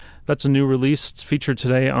That's a new release. It's featured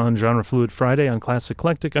today on Genre Fluid Friday on Classic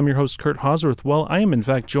Eclectic. I'm your host, Kurt Hosworth. Well, I am in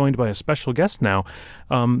fact joined by a special guest now.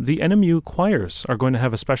 The NMU Choirs are going to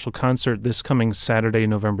have a special concert this coming Saturday,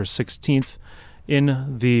 November 16th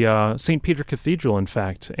in the St. Peter Cathedral, in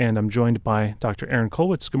fact. And I'm joined by Dr. Erin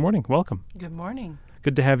Kolwitz. Good morning. Welcome. Good morning.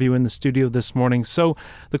 Good to have you in the studio this morning. So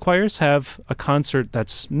the choirs have a concert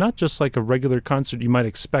that's not just like a regular concert you might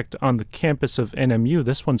expect on the campus of NMU.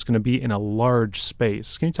 This one's going to be in a large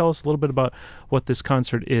space. Can you tell us a little bit about what this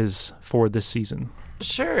concert is for this season?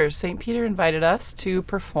 Sure. St. Peter invited us to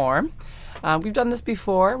perform. We've done this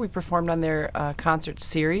before. We performed on their concert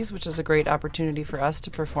series, which is a great opportunity for us to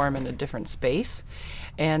perform in a different space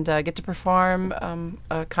and get to perform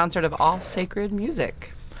a concert of all sacred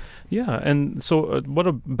music. Yeah, and so what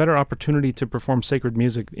a better opportunity to perform sacred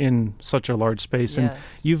music in such a large space. Yes.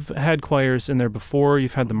 And you've had choirs in there before.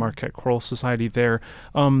 You've had the Marquette Choral Society there.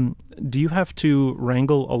 Do you have to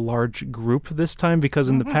wrangle a large group this time? Because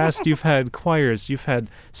in the past, you've had choirs, you've had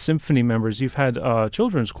symphony members, you've had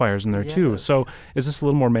children's choirs in there too. So is this a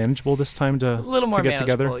little more manageable this time to get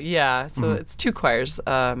together? Yeah, so it's two choirs,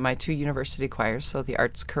 my two university choirs. So the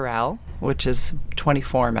Arts Chorale, which is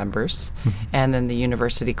 24 members, and then the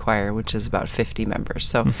University Choir, which is about 50 members.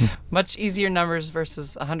 So much easier numbers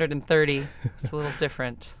versus 130. It's a little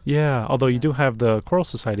different. Yeah, although you do have the Choral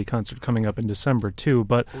Society concert coming up in December too.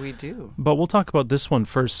 But we do. But we'll talk about this one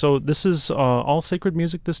first. So this is all sacred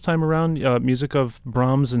music this time around, music of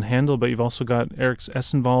Brahms and Handel, but you've also got Eric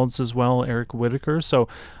Essenwald's as well, Eric Whitacre. So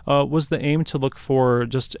was the aim to look for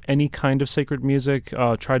just any kind of sacred music,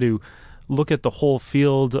 try to look at the whole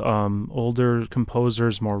field, older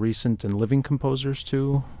composers, more recent and living composers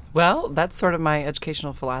too? Well, that's sort of my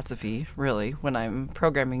educational philosophy, really, when I'm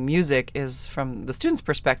programming music, is from the student's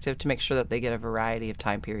perspective to make sure that they get a variety of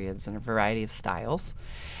time periods and a variety of styles.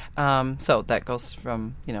 So that goes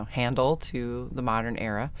from, Handel to the modern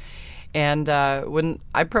era. And when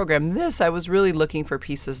I programmed this, I was really looking for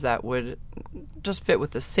pieces that would just fit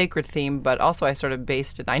with the sacred theme, but also I sort of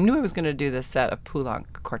based it. I knew I was going to do this set of Poulenc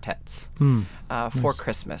quartets for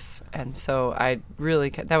Christmas. And so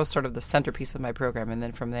that was sort of the centerpiece of my program. And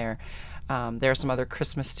then from there, there are some other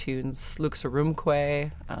Christmas tunes. Lux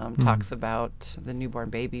Auroumque talks about the newborn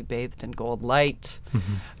baby bathed in gold light,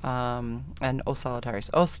 and O Salutaris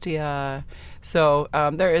Ostia. So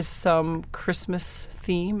there is some Christmas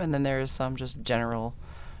theme, and then there is some just general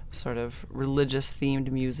sort of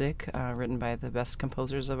religious-themed music written by the best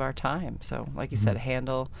composers of our time. So, like you said,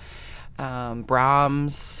 Handel,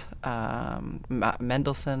 Brahms,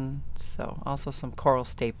 Mendelssohn, so also some choral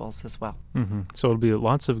staples as well. So it'll be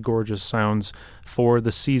lots of gorgeous sounds for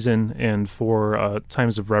the season and for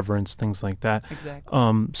times of reverence, things like that.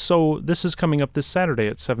 Exactly. So this is coming up this Saturday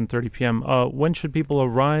at 7:30 p.m. When should people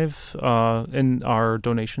arrive, and are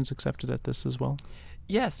donations accepted at this as well?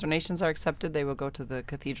 Yes, donations are accepted. They will go to the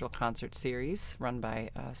Cathedral Concert Series run by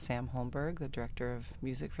Sam Holmberg, the director of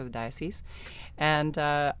music for the diocese. And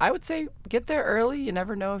I would say get there early. You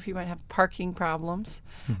never know if you might have parking problems.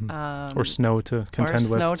 Or snow to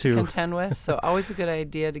contend with. So always a good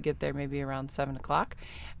idea to get there maybe around 7 o'clock.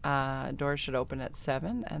 Doors should open at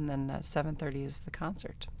 7, and then 7:30 is the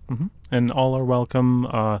concert. And all are welcome,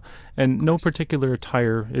 and no particular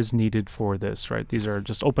attire is needed for this, right? These are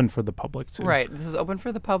just open for the public, too. Right. This is open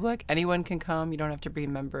for the public. Anyone can come. You don't have to be a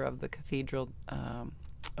member of the cathedral.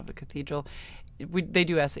 They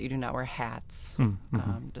do ask that you do not wear hats,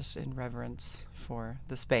 just in reverence for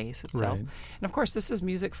the space itself. Right. And, of course, this is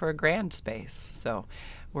music for a grand space. So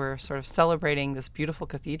we're sort of celebrating this beautiful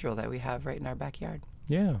cathedral that we have right in our backyard.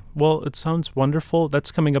 Yeah. Well, it sounds wonderful.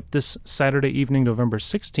 That's coming up this Saturday evening, November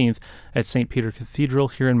 16th at St. Peter Cathedral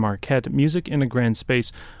here in Marquette. Music in a Grand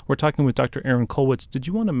Space. We're talking with Dr. Erin Kolwitz. Did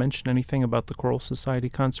you want to mention anything about the Choral Society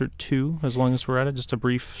concert, too, as long as we're at it? Just a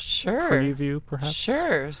brief preview, perhaps?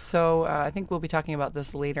 Sure. So I think we'll be talking about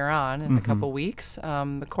this later on in a couple weeks.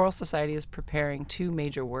 The Choral Society is preparing two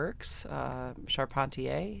major works.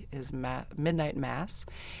 Charpentier is Midnight Mass,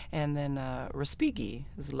 and then Respighi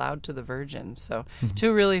is Loud to the Virgin. So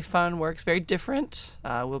two really fun works, very different.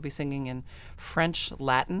 We'll be singing in French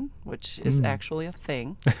Latin, which is actually a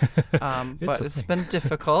thing. But it's been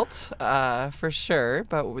difficult for sure,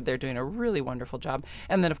 but they're doing a really wonderful job.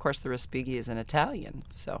 And then, of course, the Respighi is in Italian.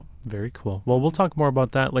 So very cool. Well, we'll talk more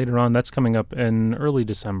about that later on. That's coming up in early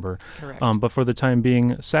December. Correct. But for the time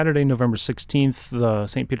being, Saturday, November 16th, the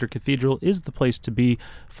St. Peter Cathedral is the place to be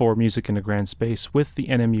for Music in a Grand Space with the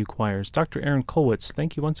NMU Choirs. Dr. Erin Kolwitz,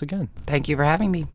 thank you once again. Thank you for having me.